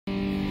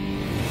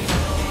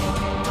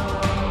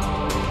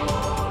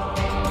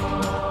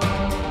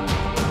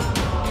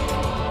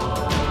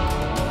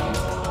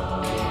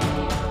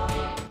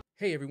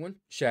Hey everyone,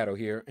 Shaedow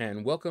here,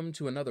 and welcome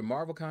to another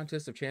Marvel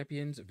Contest of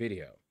Champions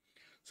video.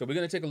 So we're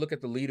going to take a look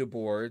at the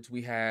leaderboards.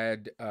 We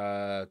had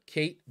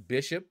Kate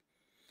Bishop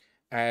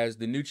as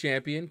the new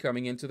champion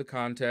coming into the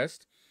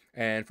contest,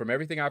 and from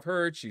everything I've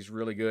heard, she's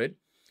really good.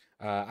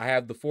 I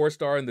have the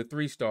 4-star and the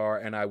 3-star,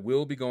 and I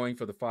will be going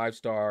for the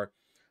 5-star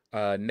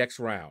next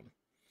round.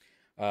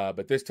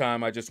 But this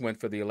time I just went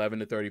for the 11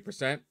 to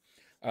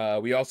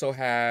 30%. We also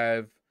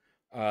have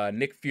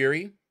Nick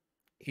Fury.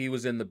 He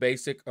was in the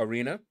basic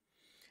arena,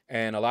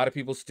 and a lot of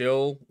people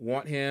still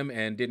want him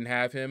and didn't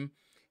have him.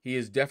 He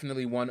is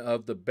definitely one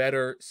of the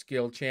better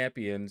skill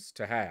champions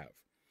to have.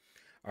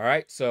 All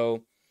right,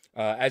 so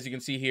as you can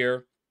see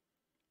here,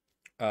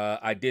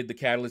 I did the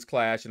Catalyst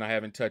Clash, and I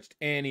haven't touched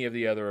any of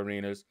the other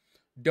arenas.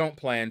 Don't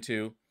plan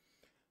to.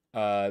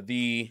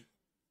 The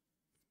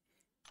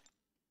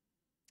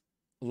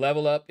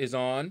level up is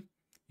on.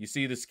 You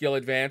see the skill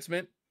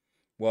advancement.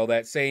 Well,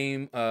 that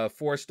same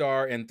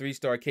 4-star and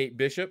 3-star Kate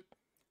Bishop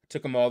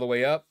took them all the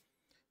way up,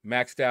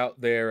 maxed out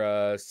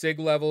their SIG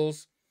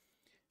levels,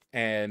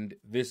 and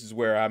this is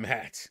where I'm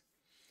at.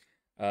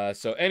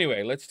 So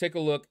anyway, let's take a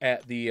look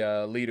at the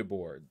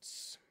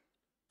leaderboards.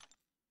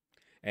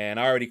 And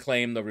I already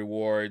claimed the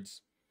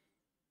rewards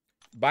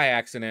by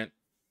accident.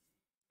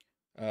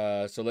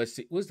 So let's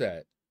see. What's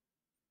that?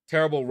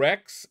 Terrible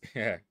Rex?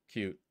 Yeah,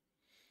 cute.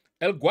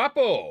 El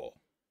Guapo.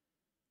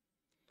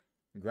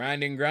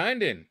 Grinding,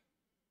 grinding.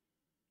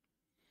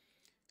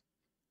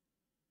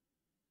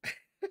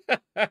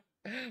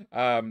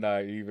 I'm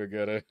not even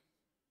gonna.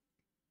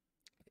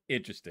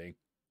 Interesting.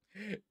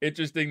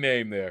 Interesting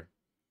name there.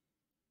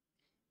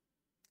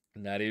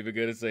 Not even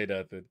gonna say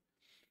nothing.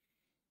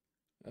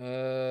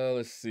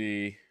 Let's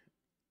see.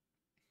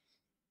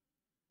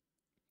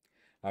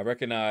 I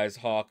recognize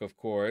Hawk, of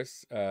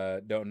course.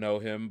 Don't know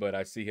him, but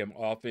I see him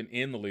often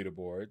in the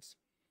leaderboards.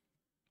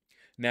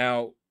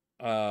 Now,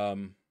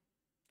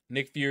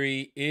 Nick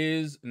Fury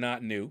is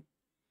not new.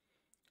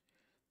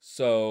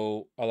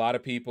 So a lot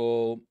of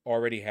people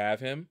already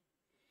have him,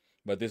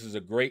 but this is a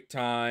great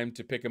time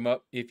to pick him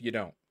up if you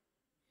don't.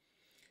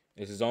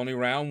 This is only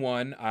round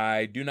 1.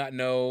 I do not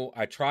know.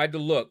 I tried to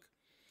look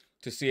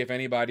to see if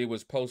anybody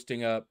was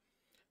posting up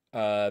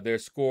their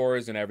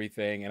scores and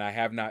everything, and I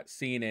have not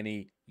seen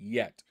any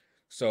yet.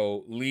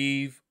 So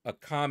leave a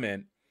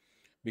comment,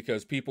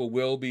 because people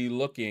will be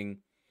looking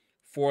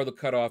for the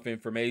cutoff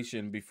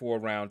information before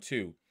round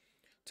 2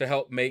 to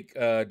help make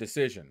a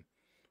decision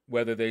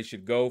whether they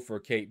should go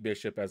for Kate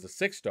Bishop as a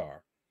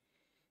 6-star,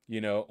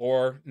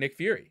 or Nick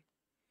Fury.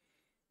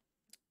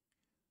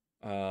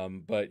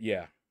 But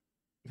yeah,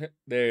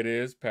 there it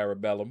is,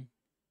 Parabellum.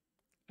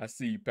 I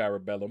see you,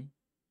 Parabellum.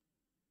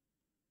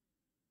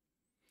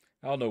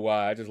 I don't know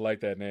why, I just like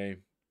that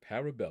name,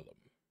 Parabellum.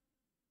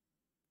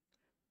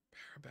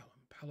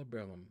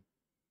 Parabellum.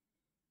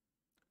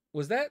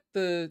 Was that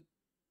the...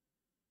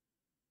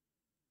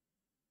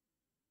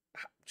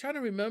 I'm trying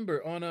to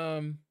remember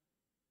on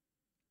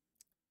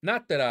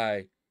not that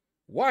I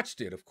watched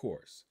it, of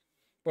course,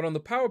 but on the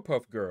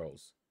Powerpuff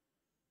Girls,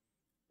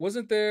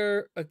 wasn't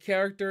there a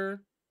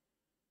character,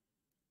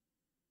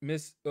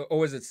 or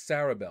was it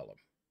Sarabellum?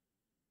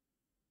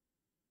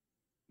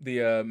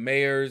 The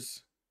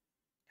mayor's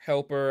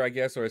helper, I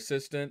guess, or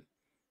assistant.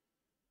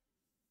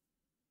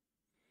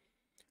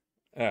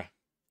 It's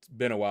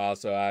been a while,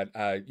 so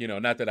I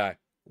not that I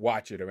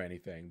watch it or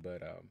anything,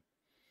 but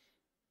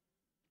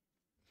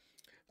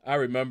I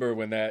remember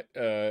when that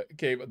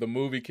the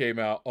movie came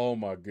out. Oh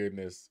my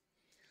goodness.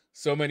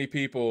 So many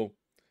people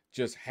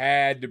just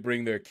had to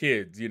bring their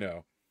kids,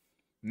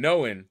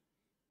 knowing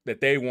that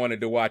they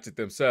wanted to watch it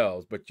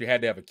themselves, but you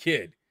had to have a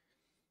kid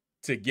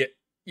to get,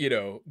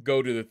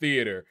 go to the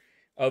theater.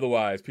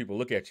 Otherwise, people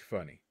look at you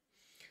funny.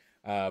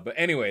 But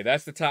anyway,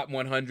 that's the top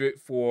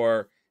 100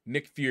 for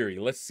Nick Fury.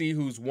 Let's see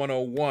who's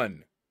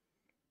 101.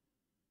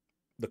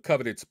 The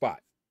coveted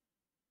spot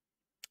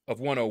of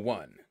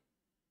 101.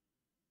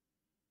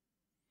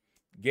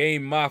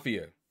 Game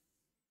Mafia.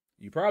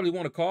 You probably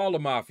want to call the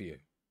Mafia.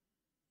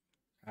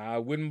 I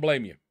wouldn't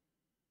blame you.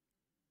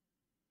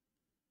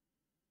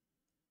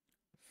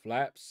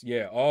 Flaps.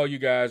 Yeah, all you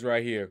guys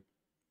right here.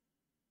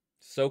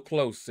 So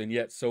close and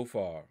yet so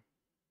far.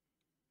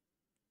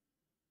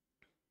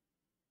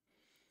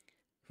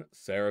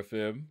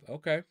 Seraphim.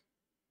 Okay.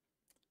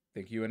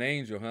 Think you an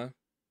angel, huh?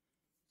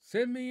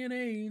 Send me an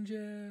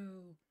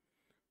angel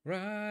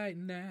right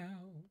now.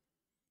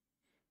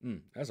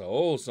 That's an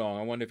old song.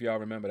 I wonder if y'all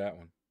remember that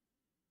one.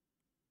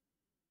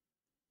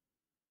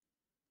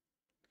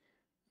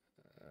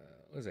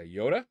 What is that,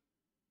 Yoda?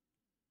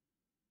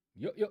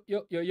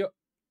 Yo.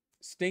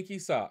 Stinky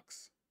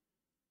socks.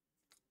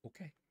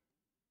 Okay.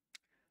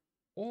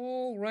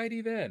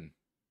 Alrighty then.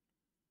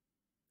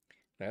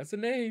 That's a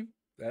name.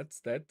 That's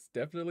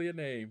definitely a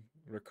name.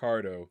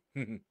 Ricardo.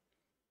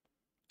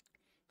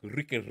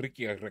 Ricky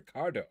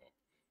Ricardo.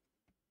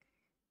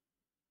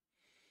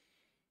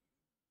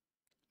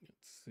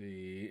 Let's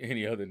see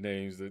any other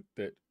names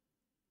that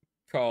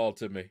call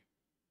to me.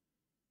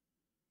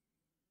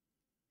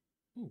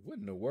 Ooh, what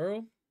in the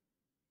world?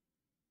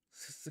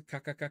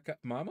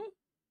 Mama?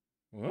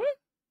 What?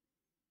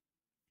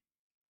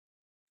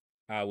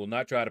 I will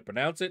not try to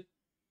pronounce it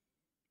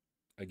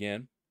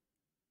again.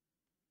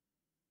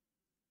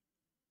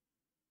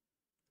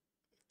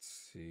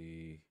 Let's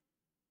see.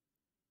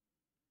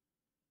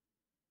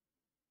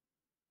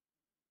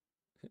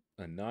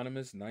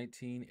 Anonymous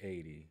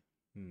 1980.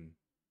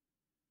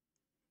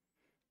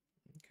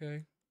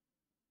 Okay.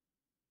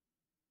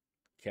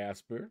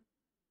 Casper.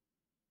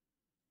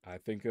 I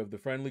think of the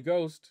friendly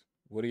ghost.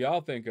 What do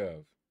y'all think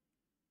of?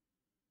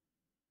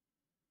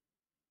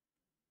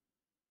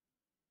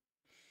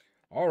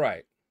 All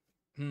right.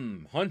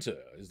 Hunter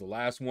is the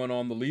last one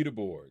on the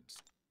leaderboards.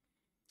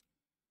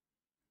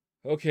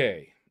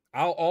 Okay.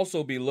 I'll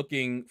also be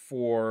looking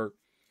for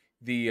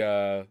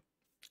the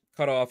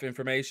cutoff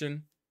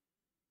information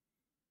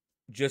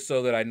just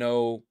so that I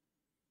know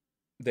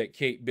that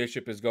Kate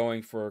Bishop is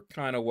going for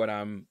kind of what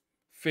I'm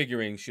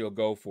figuring she'll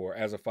go for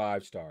as a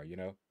 5-star, you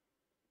know?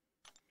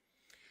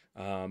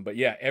 But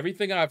yeah,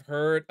 everything I've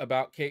heard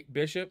about Kate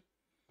Bishop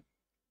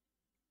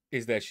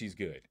is that she's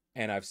good.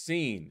 And I've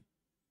seen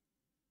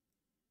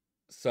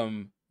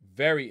some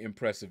very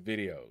impressive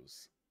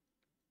videos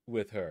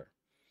with her.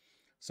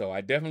 So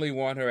I definitely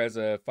want her as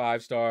a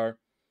 5-star,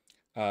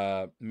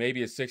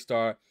 maybe a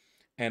 6-star.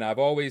 And I've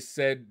always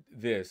said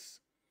this,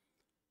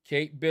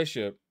 Kate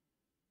Bishop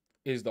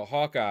is the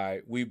Hawkeye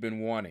we've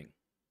been wanting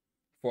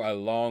for a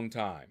long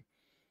time.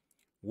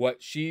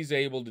 What she's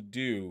able to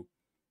do,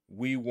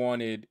 we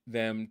wanted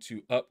them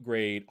to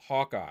upgrade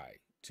Hawkeye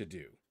to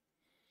do.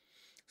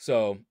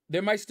 So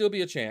there might still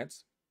be a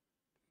chance.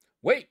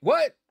 Wait,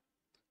 what?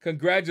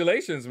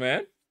 Congratulations,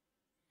 man.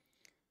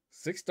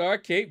 6-star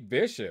Kate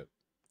Bishop.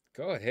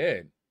 Go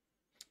ahead.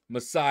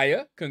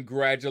 Messiah,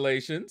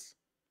 congratulations.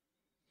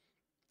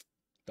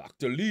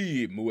 Dr.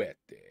 Lee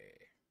Muerte.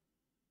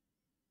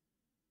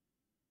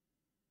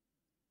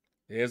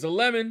 There's a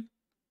lemon.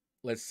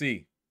 Let's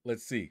see.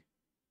 Let's see.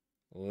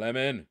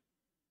 Lemon.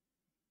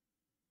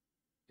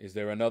 Is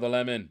there another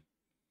lemon?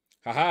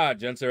 Haha,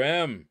 Jenser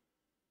M.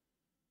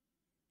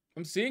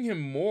 I'm seeing him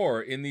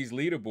more in these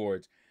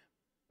leaderboards.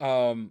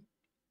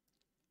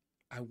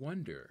 I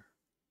wonder,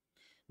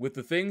 with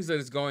the things that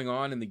is going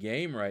on in the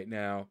game right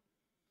now,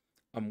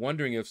 I'm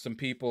wondering if some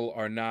people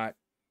are not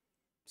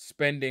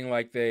spending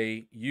like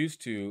they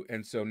used to,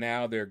 and so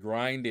now they're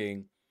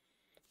grinding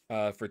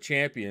for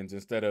champions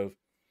instead of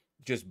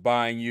just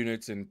buying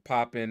units and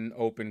popping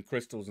open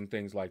crystals and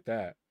things like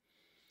that.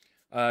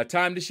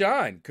 Time to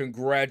shine.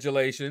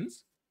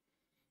 Congratulations.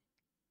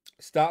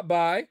 Stop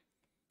by.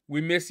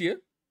 We miss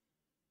you.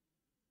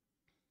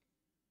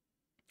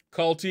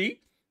 Culty,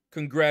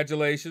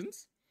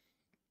 congratulations.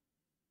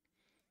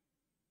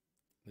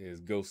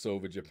 There's Ghosts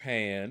Over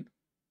Japan.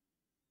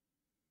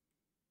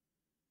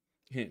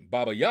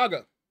 Baba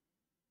Yaga.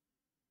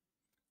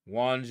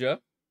 Wanja.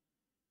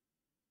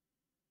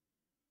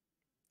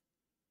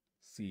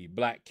 See,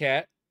 Black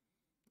Cat.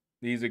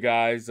 These are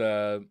guys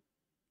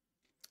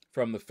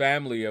from the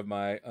family of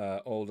my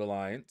old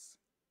alliance.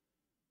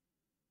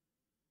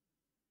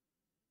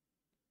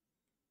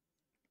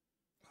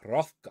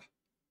 Rothka.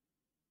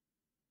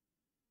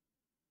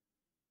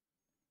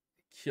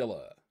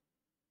 Killer.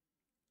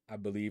 I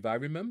believe I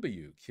remember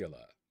you,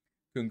 Killer.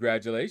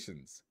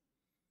 Congratulations.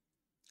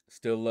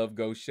 Still love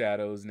Ghost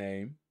Shadow's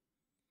name.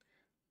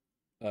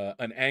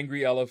 An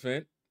Angry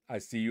Elephant. I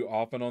see you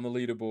often on the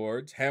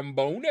leaderboards.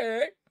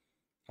 Hambone.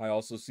 I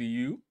also see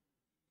you.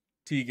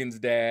 Tegan's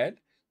dad.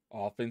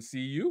 Often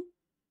see you.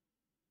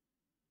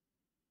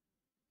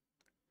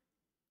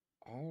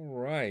 All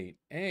right.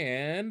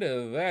 And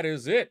that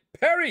is it.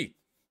 Perry,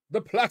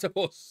 the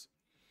platypus.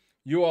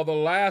 You are the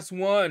last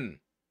one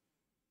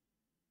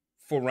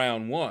for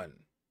round 1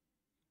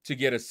 to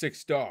get a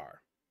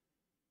 6-star.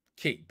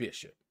 Kate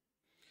Bishop.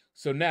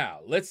 So now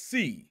let's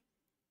see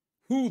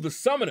who the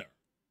summoner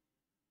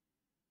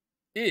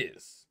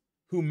is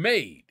who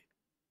made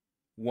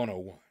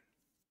 101.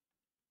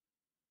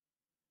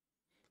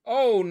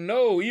 Oh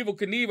no, Evil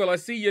Knievel, I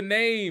see your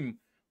name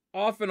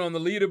often on the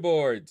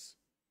leaderboards.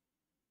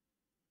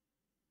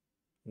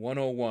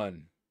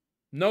 101.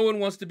 No one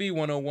wants to be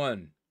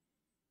 101,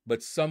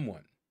 but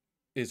someone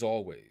is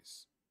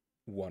always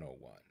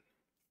 101.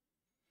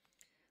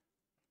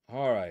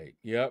 All right,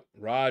 yep,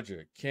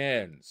 Roger,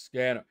 Ken,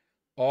 Scanner,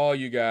 all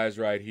you guys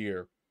right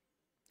here.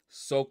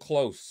 So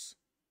close,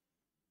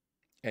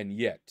 and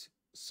yet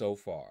so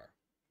far.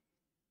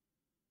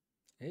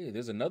 Hey,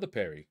 there's another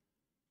Perry.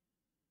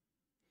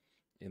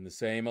 In the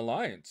same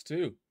alliance,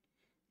 too.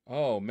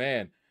 Oh,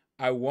 man.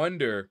 I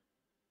wonder,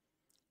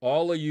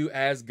 all of you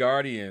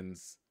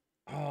Asgardians,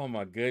 oh,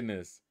 my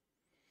goodness,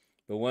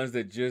 the ones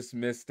that just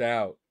missed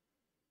out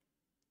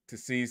to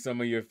see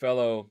some of your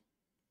fellow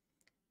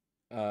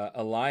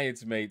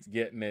alliance mates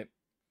getting it,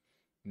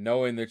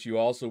 knowing that you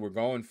also were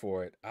going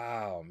for it.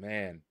 Oh,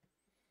 man.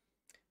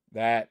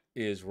 That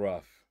is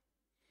rough.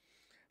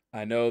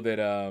 I know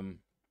that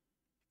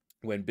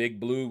when Big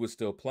Blue was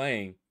still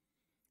playing,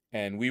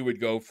 and we would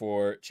go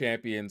for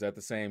champions at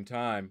the same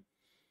time,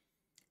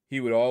 he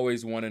would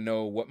always want to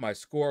know what my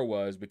score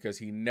was because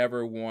he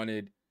never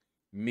wanted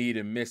me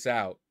to miss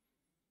out,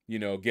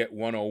 get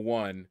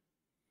 101,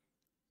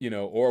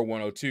 or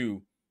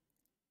 102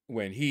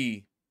 when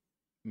he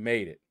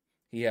made it.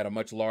 He had a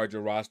much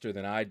larger roster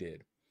than I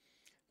did.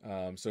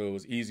 So it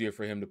was easier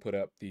for him to put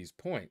up these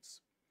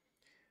points.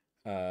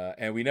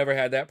 And we never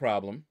had that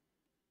problem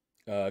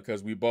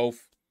because we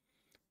both,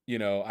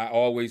 I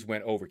always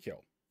went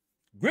overkill.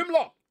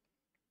 Grimlock!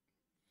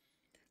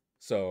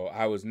 So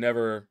I was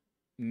never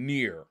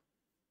near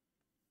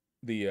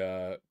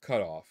the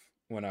cutoff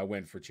when I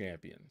went for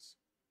champions.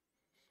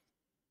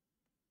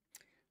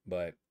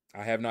 But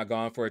I have not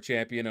gone for a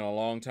champion in a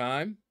long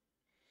time.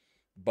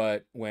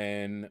 But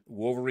when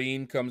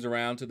Wolverine comes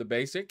around to the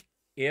basic,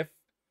 if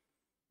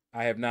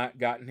I have not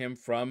gotten him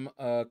from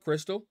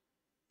Crystal,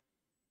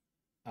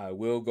 I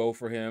will go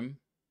for him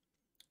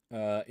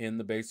in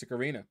the basic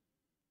arena.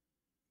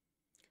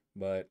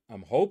 But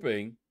I'm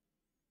hoping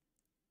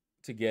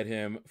to get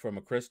him from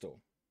a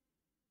Crystal.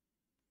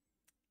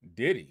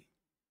 Did he?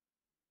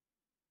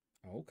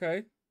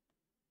 Okay.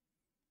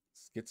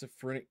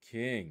 Schizophrenic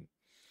King.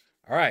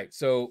 All right,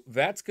 so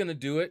that's going to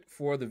do it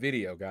for the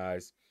video,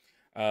 guys.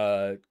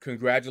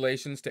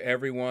 Congratulations to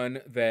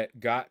everyone that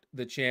got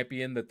the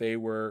champion that they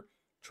were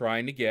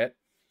trying to get.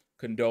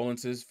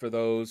 Condolences for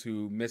those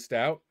who missed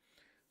out.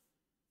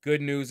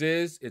 Good news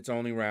is it's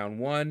only round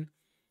 1.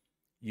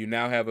 You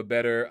now have a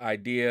better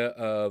idea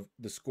of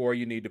the score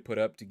you need to put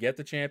up to get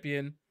the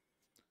champion.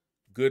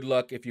 Good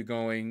luck if you're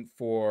going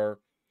for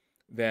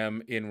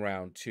them in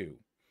round 2.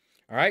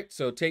 All right,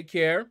 so take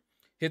care.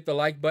 Hit the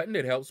like button.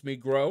 It helps me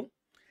grow.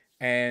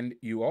 And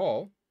you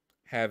all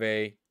have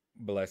a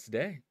blessed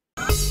day.